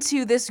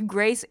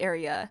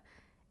area.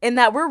 And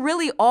that we're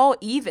really all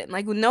even.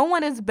 Like, no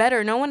one is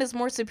better. No one is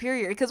more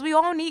superior, because we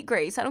all need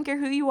grace. I don't care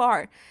who you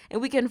are.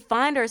 And we can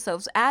find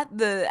ourselves at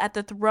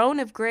the throne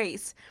of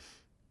grace.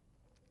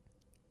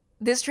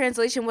 This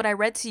translation, what I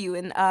read to you,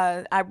 and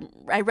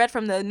I read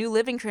from the New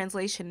Living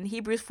Translation,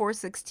 Hebrews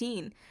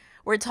 4:16,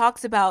 where it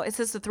talks about, it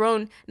says the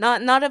throne,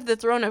 not of the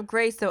throne of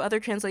grace, though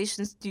other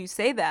translations do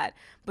say that,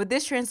 but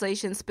this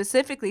translation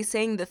specifically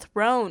saying the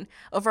throne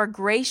of our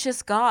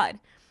gracious God.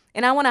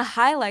 And I want to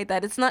highlight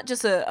that it's not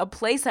just a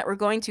place that we're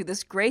going to,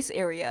 this grace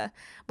area,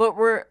 but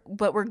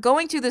we're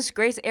going to this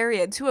grace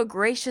area to a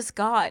gracious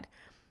God.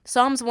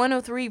 Psalms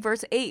 103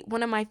 verse 8,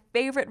 one of my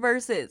favorite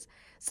verses,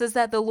 says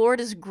that the Lord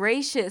is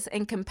gracious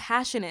and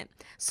compassionate,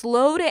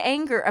 slow to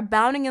anger,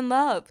 abounding in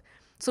love.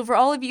 So for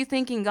all of you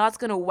thinking God's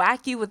going to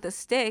whack you with a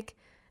stick,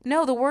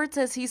 no, the word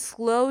says he's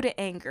slow to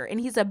anger and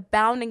he's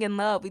abounding in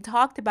love. We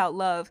talked about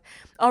love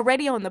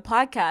already on the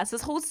podcast.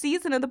 This whole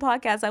season of the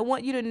podcast, I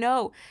want you to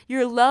know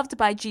you're loved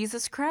by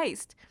Jesus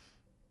Christ.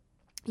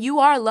 You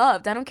are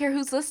loved. I don't care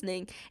who's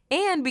listening.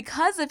 And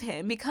because of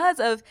him, because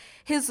of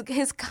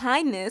his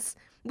kindness,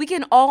 we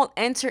can all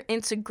enter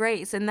into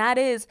grace. And that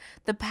is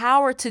the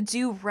power to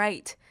do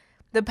right.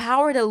 The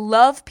power to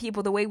love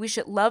people the way we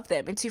should love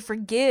them, and to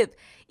forgive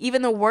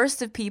even the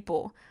worst of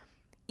people.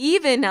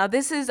 Even now,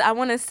 I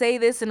want to say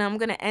this, and I'm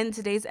going to end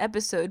today's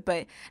episode,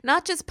 but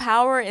not just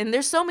power, and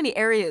there's so many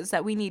areas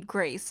that we need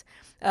grace.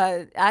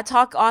 I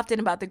talk often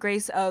about the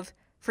grace of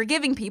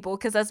forgiving people,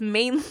 because that's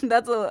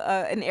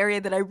an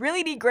area that I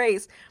really need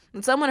grace.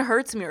 When someone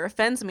hurts me or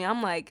offends me,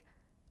 I'm like,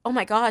 oh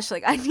my gosh,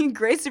 like I need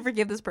grace to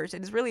forgive this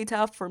person. It's really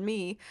tough for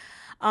me.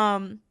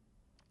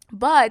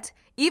 But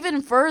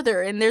even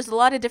further, and there's a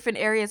lot of different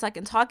areas I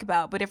can talk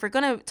about, but if we're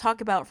going to talk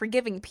about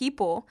forgiving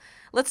people,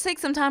 let's take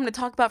some time to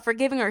talk about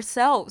forgiving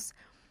ourselves.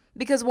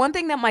 Because one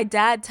thing that my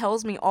dad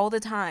tells me all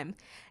the time,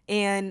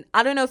 and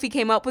I don't know if he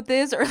came up with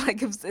this or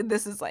like if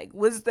this is like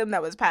wisdom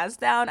that was passed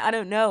down, I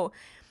don't know.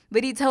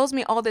 But he tells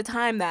me all the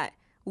time that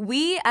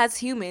we as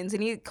humans,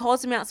 and he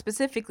calls me out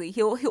specifically,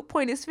 he'll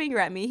point his finger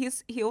at me.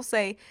 He'll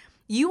say,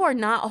 you are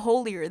not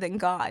holier than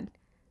God.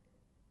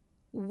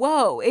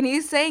 Whoa. And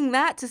he's saying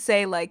that to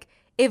say, like,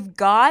 if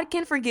God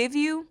can forgive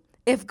you,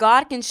 if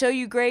God can show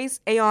you grace,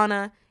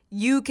 Ayana,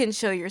 you can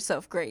show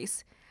yourself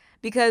grace.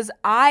 Because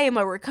I am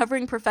a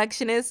recovering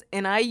perfectionist,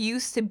 and I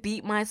used to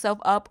beat myself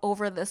up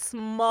over the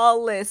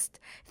smallest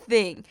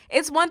thing.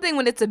 It's one thing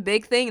when it's a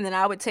big thing, then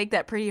I would take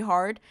that pretty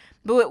hard.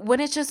 But when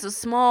it's just a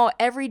small,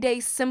 everyday,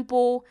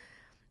 simple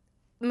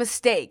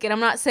mistake, and I'm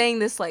not saying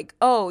this like,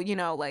 oh,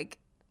 like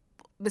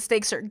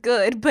mistakes are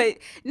good, but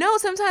no,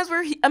 sometimes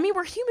we're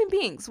human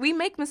beings. We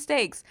make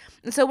mistakes.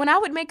 And so when I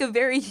would make a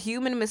very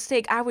human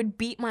mistake, I would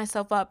beat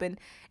myself up. And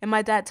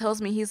my dad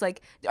tells me, he's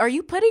like, are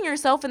you putting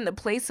yourself in the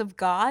place of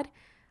God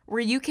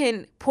where you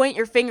can point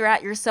your finger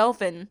at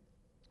yourself and,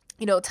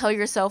 tell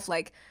yourself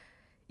like,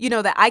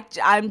 that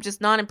I'm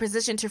just not in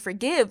position to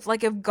forgive.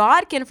 Like, if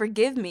God can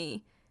forgive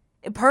me,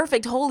 a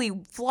perfect, holy,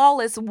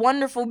 flawless,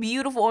 wonderful,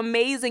 beautiful,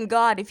 amazing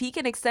God, if he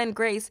can extend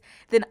grace,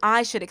 then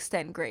I should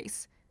extend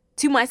grace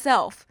to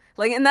myself.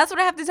 Like, and that's what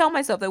I have to tell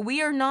myself, that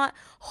we are not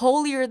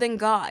holier than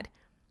God.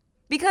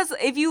 Because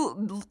if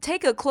you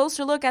take a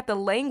closer look at the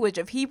language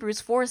of Hebrews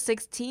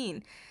 4:16,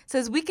 it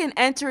says we can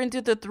enter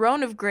into the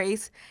throne of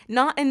grace,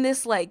 not in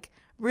this like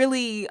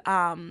really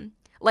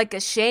like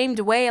ashamed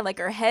way, like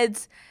our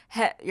heads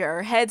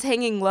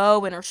hanging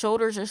low and our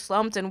shoulders are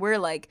slumped and we're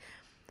like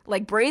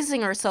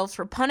bracing ourselves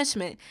for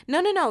punishment.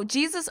 No.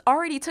 Jesus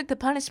already took the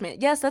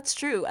punishment. Yes, that's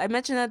true. I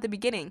mentioned that at the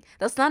beginning.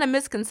 That's not a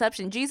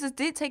misconception. Jesus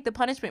did take the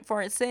punishment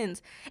for our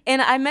sins.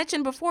 And I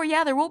mentioned before,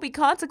 yeah, there will be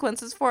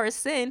consequences for our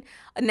sin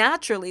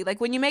naturally. Like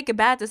when you make a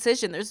bad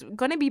decision, there's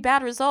going to be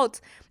bad results.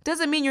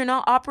 Doesn't mean you're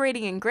not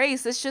operating in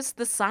grace. It's just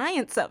the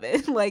science of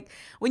it. Like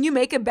when you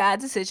make a bad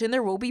decision,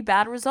 there will be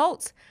bad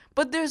results.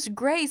 But there's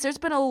grace. There's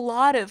been a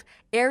lot of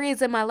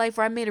areas in my life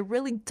where I made a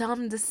really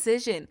dumb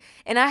decision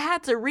and I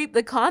had to reap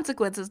the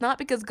consequences, not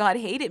because God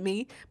hated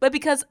me, but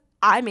because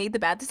I made the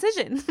bad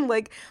decision.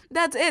 Like,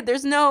 that's it.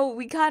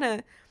 We kind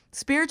of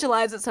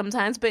spiritualize it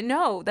sometimes, but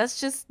no,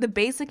 that's just the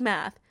basic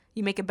math.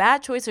 You make a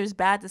bad choice, there's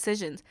bad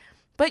decisions,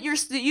 but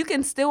you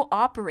can still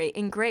operate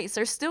in grace.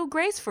 There's still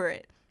grace for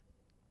it.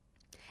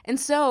 And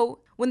so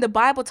when the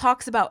Bible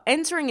talks about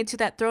entering into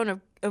that throne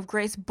of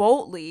grace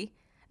boldly,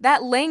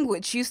 that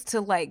language used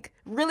to like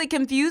really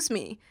confuse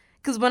me.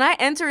 Because when I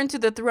enter into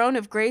the throne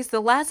of grace, the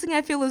last thing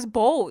I feel is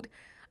bold.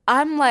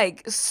 I'm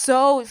like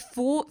so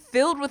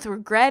filled with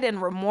regret and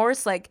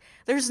remorse. Like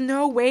there's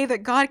no way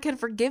that God can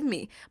forgive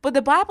me. But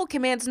the Bible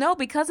commands no,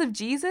 because of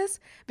Jesus,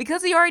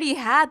 because he already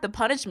had the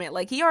punishment.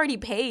 Like he already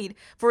paid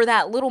for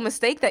that little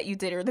mistake that you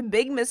did or the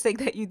big mistake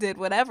that you did,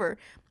 whatever.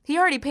 He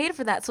already paid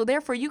for that. So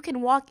therefore you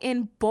can walk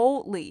in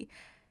boldly.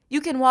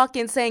 You can walk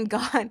in saying,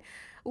 God,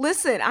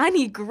 listen, I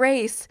need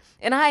grace,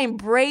 and I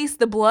embrace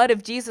the blood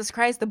of Jesus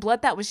Christ, the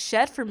blood that was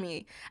shed for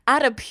me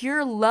out of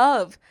pure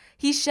love.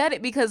 He shed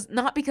it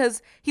not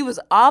because he was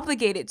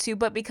obligated to,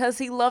 but because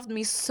he loved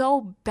me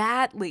so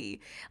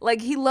badly.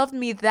 Like he loved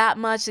me that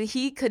much that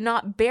he could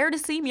not bear to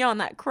see me on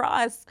that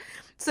cross.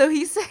 So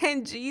he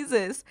sent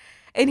Jesus,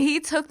 and he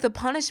took the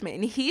punishment,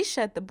 and he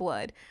shed the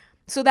blood.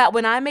 So that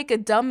when I make a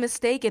dumb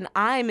mistake and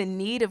I'm in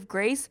need of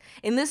grace,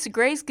 and this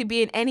grace could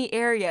be in any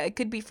area. It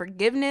could be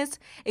forgiveness.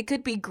 It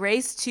could be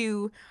grace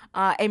to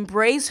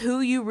embrace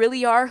who you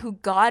really are, who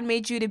God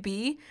made you to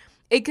be.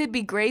 It could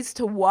be grace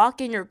to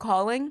walk in your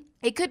calling.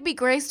 It could be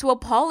grace to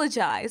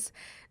apologize.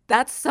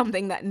 That's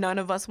something that none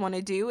of us want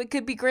to do. It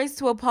could be grace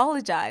to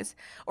apologize.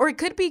 Or it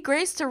could be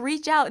grace to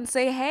reach out and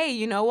say, hey,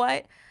 you know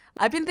what?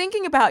 I've been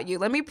thinking about you.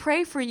 Let me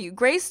pray for you.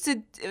 Grace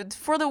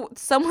for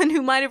someone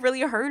who might have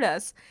really hurt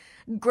us.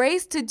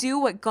 Grace to do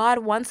what God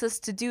wants us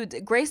to do.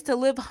 Grace to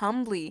live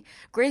humbly.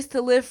 Grace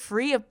to live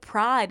free of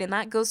pride. And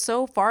that goes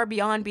so far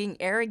beyond being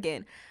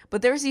arrogant.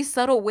 But there's these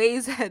subtle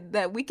ways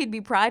that we could be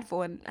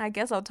prideful. And I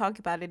guess I'll talk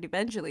about it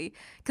eventually,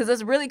 because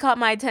it's really caught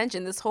my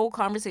attention, this whole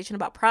conversation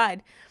about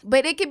pride.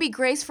 But it could be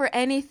grace for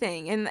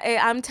anything. And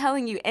I'm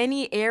telling you,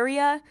 any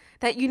area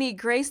that you need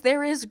grace,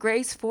 there is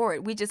grace for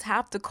it. We just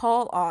have to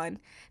call on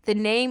the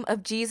name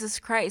of Jesus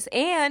Christ.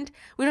 And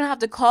we don't have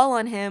to call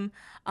on him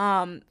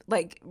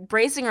like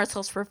bracing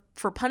ourselves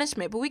for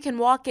punishment, but we can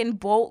walk in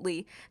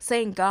boldly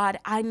saying, God,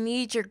 I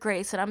need your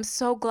grace. And I'm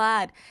so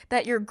glad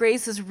that your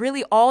grace is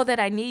really all that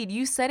I need.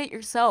 You said it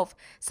yourself,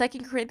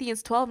 2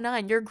 Corinthians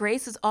 12:9, your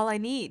grace is all I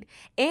need.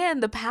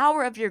 And the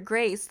power of your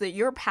grace, that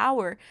your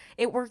power,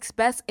 it works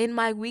best in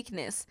my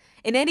weakness.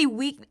 In any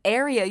weak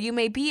area you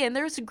may be in,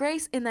 there's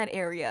grace in that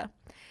area.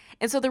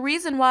 And so the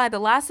reason why, the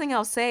last thing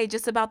I'll say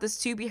just about this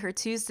To Be Her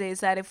Tuesday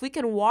is that if we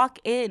can walk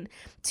in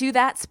to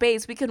that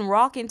space, we can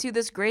walk into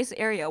this grace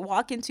area,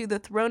 walk into the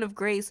throne of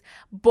grace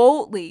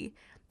boldly,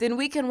 then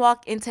we can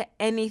walk into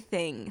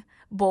anything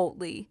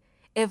boldly.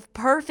 If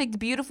perfect,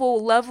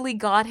 beautiful, lovely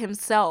God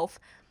himself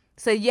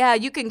said, yeah,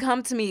 you can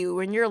come to me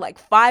when you're like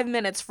 5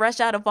 minutes fresh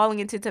out of falling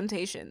into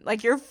temptation.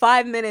 Like you're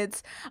 5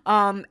 minutes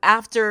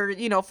after,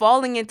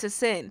 falling into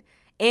sin.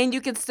 And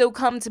you can still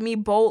come to me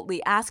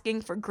boldly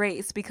asking for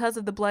grace because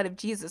of the blood of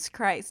Jesus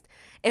Christ.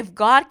 If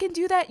God can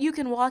do that, you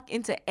can walk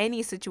into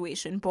any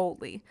situation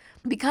boldly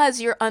because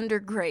you're under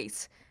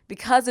grace,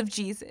 because of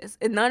Jesus.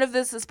 And none of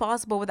this is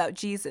possible without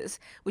Jesus,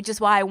 which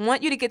is why I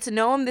want you to get to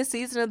know him this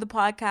season of the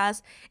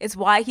podcast. It's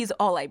why he's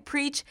all I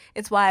preach.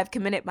 It's why I've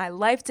committed my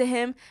life to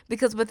him,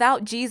 because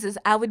without Jesus,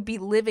 I would be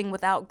living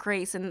without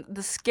grace. And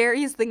the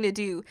scariest thing to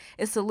do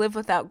is to live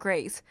without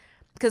grace.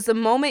 Because the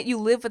moment you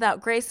live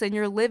without grace, then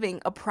you're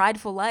living a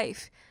prideful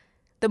life.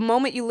 The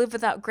moment you live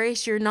without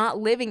grace, you're not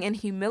living in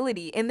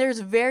humility. And there's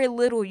very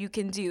little you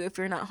can do if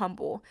you're not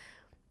humble.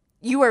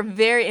 You are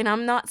and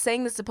I'm not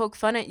saying this to poke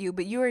fun at you,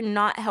 but you are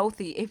not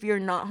healthy if you're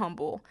not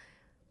humble.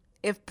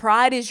 If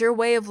pride is your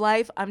way of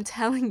life, I'm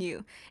telling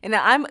you, and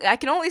I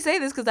can only say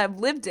this because I've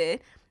lived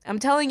it. I'm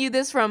telling you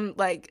this from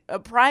like a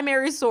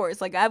primary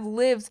source. Like, I've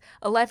lived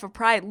a life of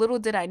pride. Little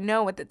did I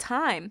know at the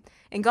time.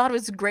 And God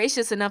was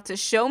gracious enough to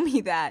show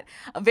me that.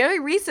 Very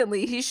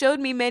recently, he showed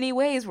me many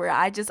ways where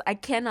I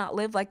cannot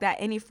live like that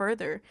any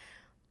further.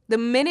 The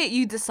minute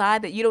you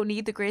decide that you don't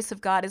need the grace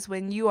of God is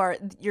when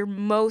you're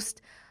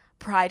most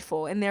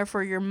prideful, and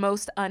therefore you're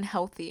most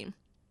unhealthy.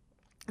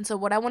 And so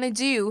what I want to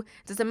do,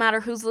 doesn't matter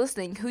who's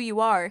listening, who you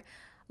are,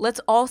 let's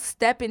all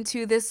step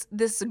into this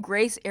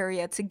grace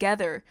area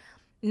together.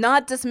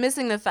 Not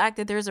dismissing the fact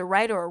that there's a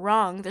right or a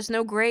wrong. There's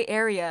no gray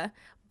area.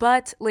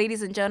 But,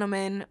 ladies and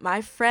gentlemen, my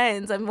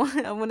friends, I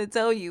want to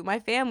tell you, my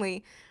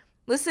family,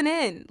 listen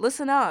in,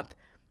 listen up.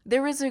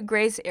 There is a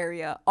grace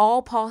area,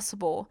 all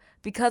possible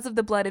because of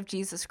the blood of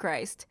Jesus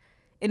Christ.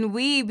 And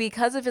we,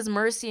 because of his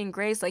mercy and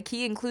grace, like,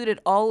 he included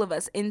all of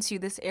us into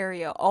this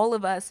area, all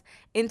of us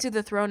into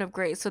the throne of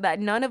grace, so that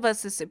none of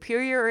us is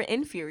superior or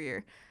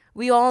inferior.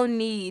 We all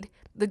need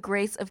the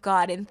grace of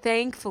God, and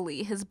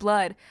thankfully his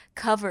blood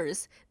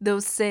covers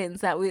those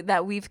sins that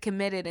we've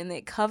committed, and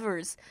it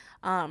covers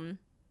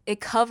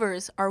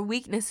our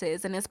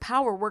weaknesses, and his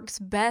power works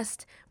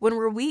best when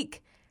we're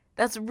weak.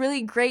 That's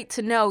really great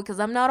to know,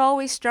 because I'm not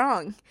always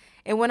strong,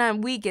 and when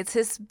I'm weak, it's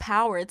his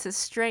power, it's his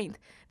strength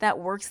that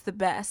works the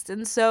best.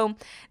 And so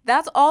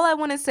that's all I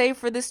want to say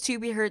for this To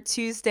Be Heard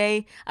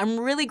Tuesday. I'm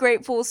really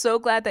grateful, so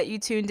glad that you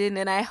tuned in,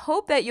 and I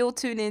hope that you'll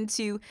tune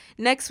into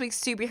next week's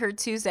To Be Heard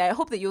Tuesday. I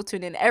hope that you'll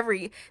tune in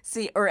every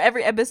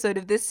episode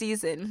of this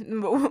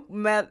season,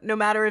 no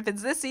matter if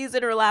it's this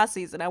season or last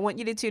season. I want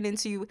you to tune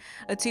into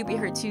a To Be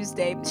Heard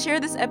Tuesday. Share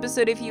this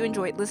episode if you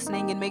enjoyed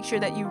listening, and make sure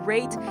that you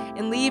rate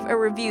and leave a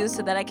review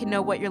so that I can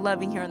know what you're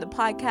loving here on the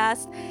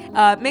podcast.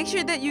 Make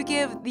sure that you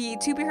give the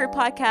To Be Heard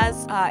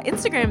podcast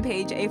Instagram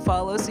page a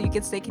follow so you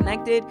can stay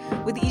connected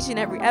with each and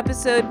every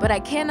episode. But I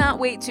cannot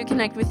wait to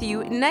connect with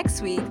you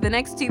next week, the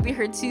next To Be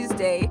Heard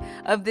Tuesday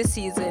of this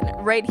season,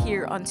 right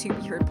here on To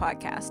Be Heard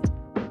Podcast.